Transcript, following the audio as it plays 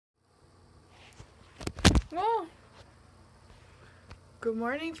Oh, good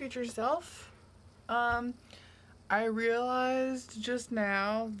morning, future self. I realized just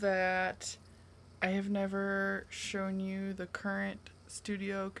now that I have never shown you the current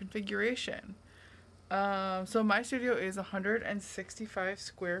studio configuration. So my studio is 165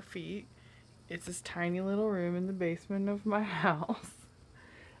 square feet. It's this tiny little room in the basement of my house.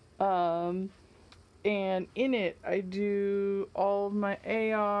 Um, and in it, I do all of my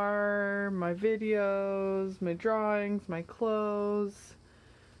AR, my videos, my drawings, my clothes,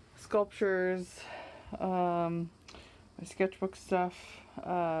 sculptures, my sketchbook stuff.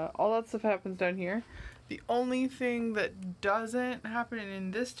 All that stuff happens down here. The only thing that doesn't happen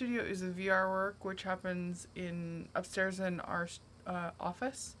in this studio is the VR work, which happens in upstairs in our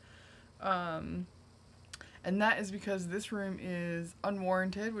office. And that is because this room is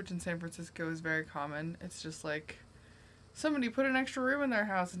unwarranted, which in San Francisco is very common. It's just like somebody put an extra room in their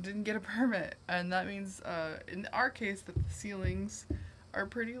house and didn't get a permit. And that means, in our case, that the ceilings are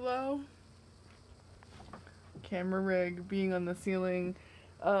pretty low. Camera rig being on the ceiling.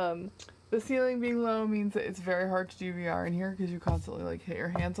 The ceiling being low means that it's very hard to do VR in here because you constantly like hit your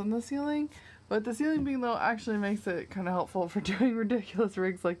hands on the ceiling. But the ceiling being low actually makes it kind of helpful for doing ridiculous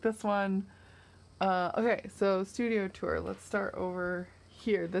rigs like this one. Okay, so studio tour. Let's start over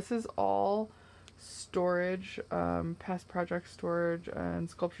here. This is all storage, past project storage and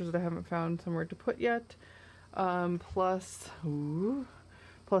sculptures that I haven't found somewhere to put yet. Plus some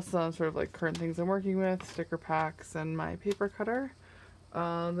sort of like current things I'm working with, sticker packs, and my paper cutter.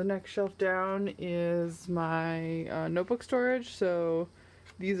 The next shelf down is my notebook storage. So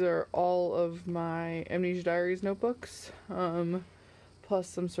these are all of my Amnesia Diaries notebooks. Plus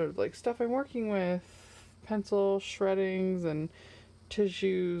some sort of like stuff I'm working with, pencil shreddings and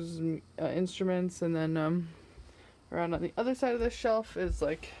tissues, instruments, and then around on the other side of the shelf is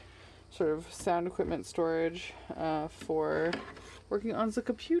like sort of sound equipment storage for working on the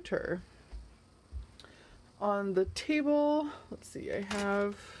computer. On the table, let's see, I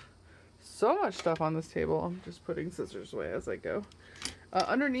have so much stuff on this table. I'm just putting scissors away as I go.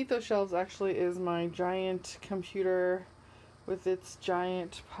 Underneath those shelves actually is my giant computer with its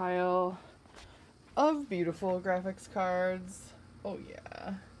giant pile of beautiful graphics cards. Oh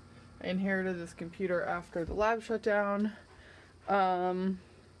yeah. I inherited this computer after the lab shut down.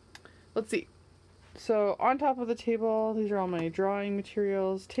 Let's see. So on top of the table, these are all my drawing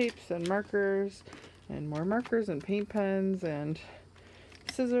materials, tapes and markers, and more markers and paint pens and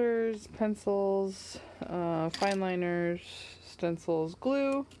scissors, pencils, fine liners, stencils,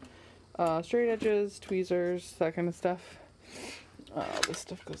 glue, straight edges, tweezers, that kind of stuff. All this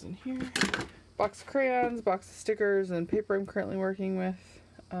stuff goes in here. Box of crayons, box of stickers, and paper I'm currently working with.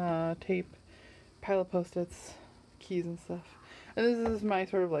 Tape, pile of post-its, keys and stuff. And this is my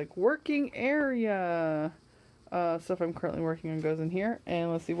sort of like working area. Stuff I'm currently working on goes in here. And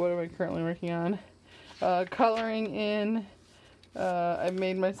let's see, what am I currently working on? Coloring in. I've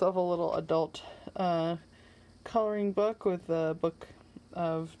made myself a little adult coloring book with a book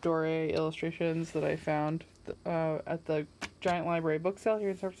of Doré illustrations that I found at the giant library book sale here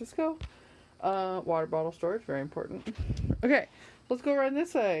in San Francisco. Water bottle storage, very important. Okay, let's go around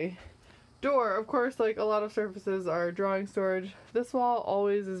this way. Door, of course, like a lot of surfaces are drawing storage. This wall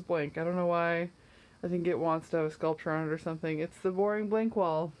always is blank. I don't know why. I think it wants to have a sculpture on it or something. It's the boring blank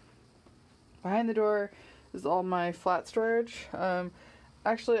wall. Behind the door is all my flat storage.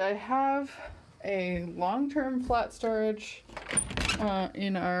 Actually, I have a long-term flat storage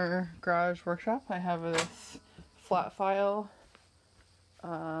in our garage workshop. I have this flat file,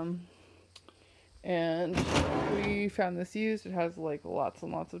 and we found this used. It has like lots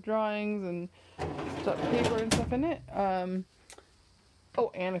and lots of drawings and stuff, paper and stuff in it.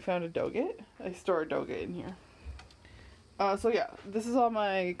 Oh, and I found a doughnut. I store a doughnut in here. So yeah, this is all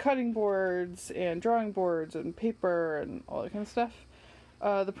my cutting boards and drawing boards and paper and all that kind of stuff.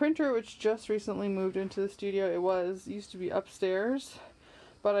 The printer, which just recently moved into the studio, used to be upstairs,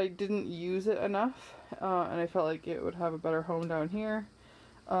 but I didn't use it enough, and I felt like it would have a better home down here.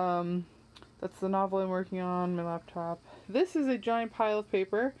 That's the novel I'm working on, my laptop. This is a giant pile of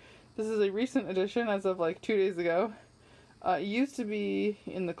paper. This is a recent addition as of like 2 days ago. It used to be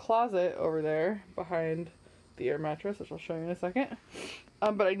in the closet over there behind the air mattress, which I'll show you in a second.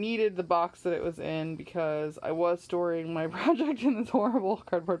 But I needed the box that it was in because I was storing my project in this horrible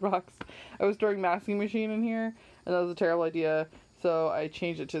cardboard box. I was storing masking machine in here, and that was a terrible idea. So I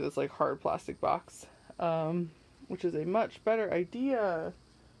changed it to this like hard plastic box, which is a much better idea.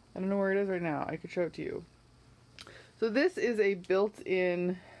 I don't know where it is right now. I could show it to you. So this is a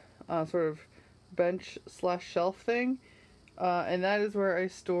built-in sort of bench/shelf thing, and that is where I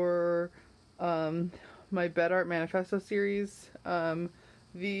store my Bed Art Manifesto series.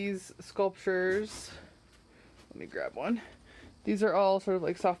 These sculptures, let me grab one. These are all sort of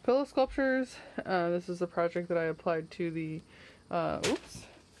like soft pillow sculptures. This is a project that I applied to the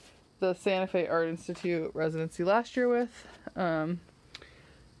Santa Fe Art Institute residency last year with. And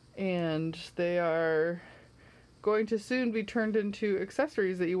they are going to soon be turned into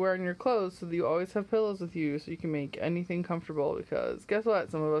accessories that you wear on your clothes so that you always have pillows with you so you can make anything comfortable, because guess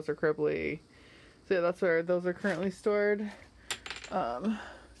what? Some of us are cripply. So yeah, that's where those are currently stored.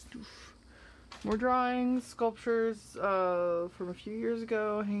 More drawings, sculptures from a few years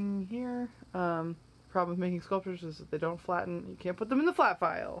ago hanging here. Problem with making sculptures is that they don't flatten. You can't put them in the flat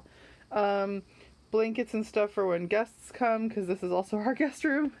file. Blankets and stuff for when guests come, because this is also our guest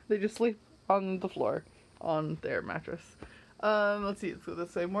room. They just sleep on the floor on their mattress. Let's see, let's go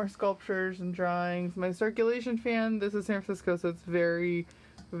this way. More sculptures and drawings. My circulation fan, this is San Francisco, so it's very,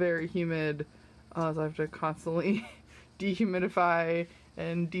 very humid. So I have to constantly dehumidify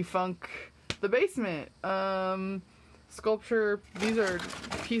and defunk the basement. Sculpture, these are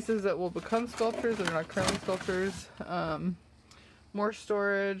pieces that will become sculptures that are not currently sculptures. More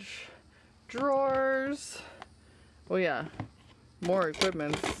storage. Drawers. Oh yeah, more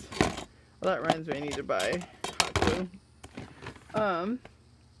equipment. Well, that reminds me, I need to buy hot glue.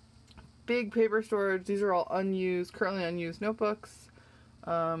 Big paper storage. These are all unused, currently unused notebooks.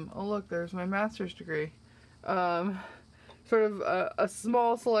 Oh look, there's my master's degree. Sort of a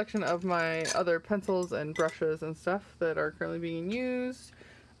small selection of my other pencils and brushes and stuff that are currently being used.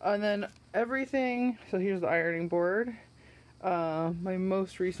 And then everything, so here's the ironing board. My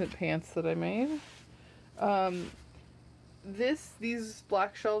most recent pants that I made. These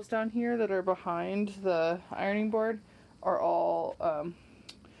black shelves down here that are behind the ironing board are all,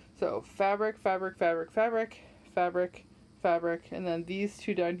 so fabric, and then these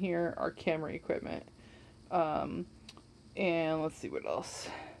two down here are camera equipment. And let's see what else.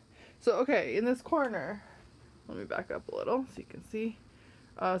 So, okay, in this corner, let me back up a little so you can see.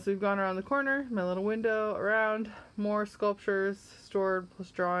 So we've gone around the corner, my little window, around, more sculptures stored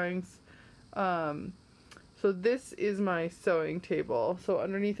plus drawings. So this is my sewing table. So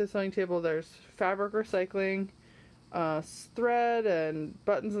underneath the sewing table there's fabric recycling, thread and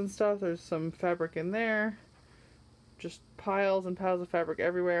buttons and stuff. There's some fabric in there. Just piles and piles of fabric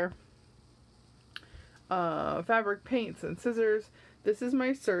everywhere. Fabric paints and scissors. This is my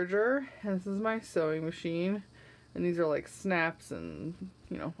serger, and this is my sewing machine. And these are like snaps and,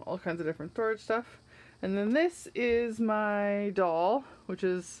 you know, all kinds of different storage stuff. And then this is my doll, which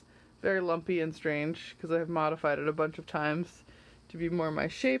is very lumpy and strange because I have modified it a bunch of times to be more my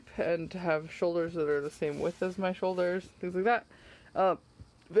shape and to have shoulders that are the same width as my shoulders, things like that.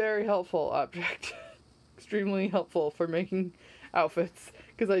 Very helpful object. Extremely helpful for making outfits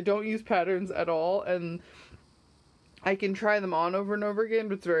because I don't use patterns at all, and I can try them on over and over again,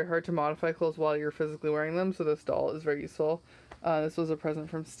 but it's very hard to modify clothes while you're physically wearing them, so this doll is very useful. This was a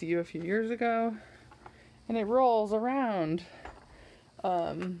present from Steve a few years ago, and it rolls around.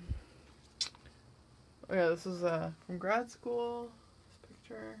 Oh yeah, this was from grad school, this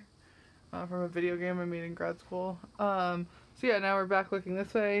picture, from a video game I made in grad school. So yeah, now we're back looking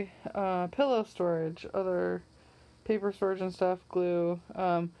this way. Pillow storage, other paper storage and stuff, glue,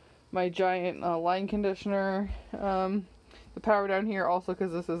 my giant line conditioner, the power down here also,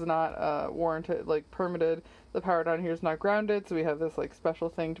 because this is not warranted, like permitted, the power down here is not grounded, so we have this like special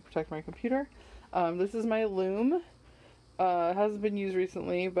thing to protect my computer. This is my loom. It hasn't been used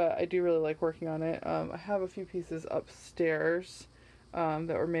recently, but I do really like working on it. I have a few pieces upstairs that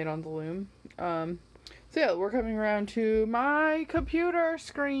were made on the loom. So yeah, we're coming around to my computer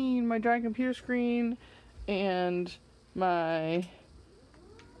screen, my giant computer screen, and my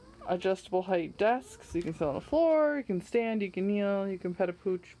adjustable height desk, so you can sit on the floor, you can stand, you can kneel, you can pet a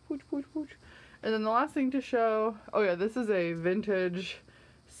pooch. And then the last thing to show, oh yeah, this is a vintage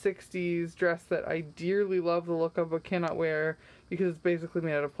 60s dress that I dearly love the look of but cannot wear because it's basically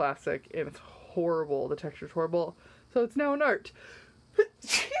made out of plastic and it's horrible, the texture's horrible, so it's now an art.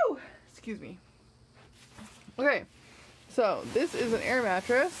 Excuse me. Okay, so this is an air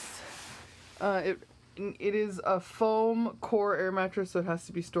mattress. It is a foam core air mattress, so it has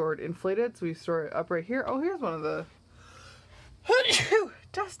to be stored inflated. So we store it up right here. Oh, here's one of the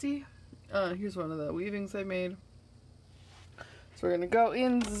dusty. Here's one of the weavings I made. So we're gonna go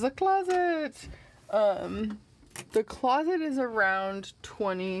in the closet. The closet is around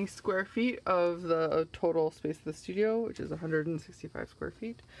 20 square feet of the total space of the studio, which is 165 square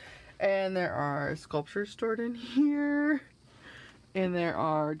feet. And there are sculptures stored in here. And there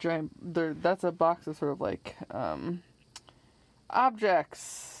are giant, that's a box of sort of like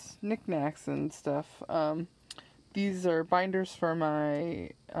objects, knickknacks and stuff. These are binders for my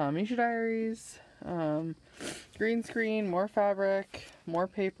Amnesia Diaries. Green screen, more fabric, more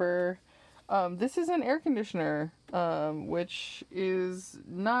paper. This is an air conditioner, which is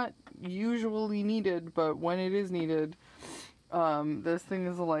not usually needed, but when it is needed, this thing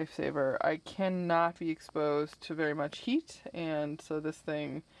is a lifesaver. I cannot be exposed to very much heat, and so this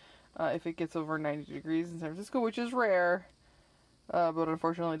thing, if it gets over 90 degrees in San Francisco, which is rare, but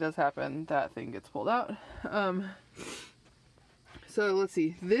unfortunately does happen, that thing gets pulled out. So let's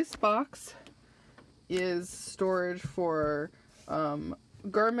see. This box is storage for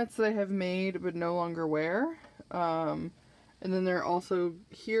garments that I have made but no longer wear. And then there are also,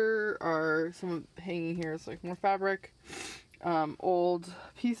 here are some hanging here. It's like more fabric, old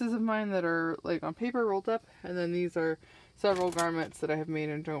pieces of mine that are like on paper rolled up. And then these are several garments that I have made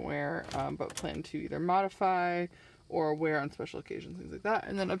and don't wear, but plan to either modify or wear on special occasions, things like that.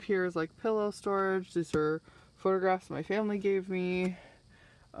 And then up here is like pillow storage. These are photographs my family gave me,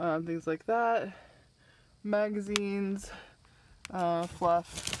 things like that. Magazines,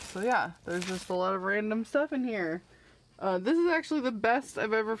 fluff. So yeah, there's just a lot of random stuff in here. This is actually the best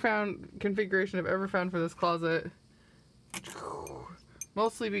I've ever found, configuration I've ever found for this closet.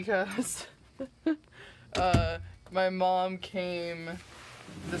 Mostly because my mom came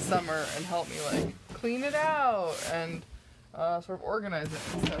this summer and helped me like clean it out and sort of organize it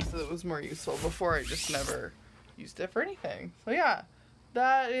and stuff, so it was more useful. Before I just never used it for anything. So yeah,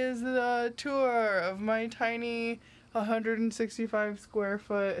 that is the tour of my tiny 165 square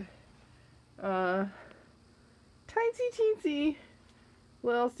foot teensy teensy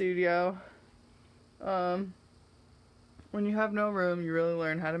little studio. When you have no room, you really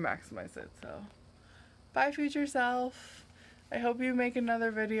learn how to maximize it. So bye, future self. I hope you make another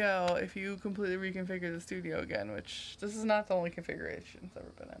video if you completely reconfigure the studio again, which this is not the only configuration it's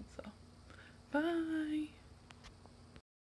ever been in. So bye.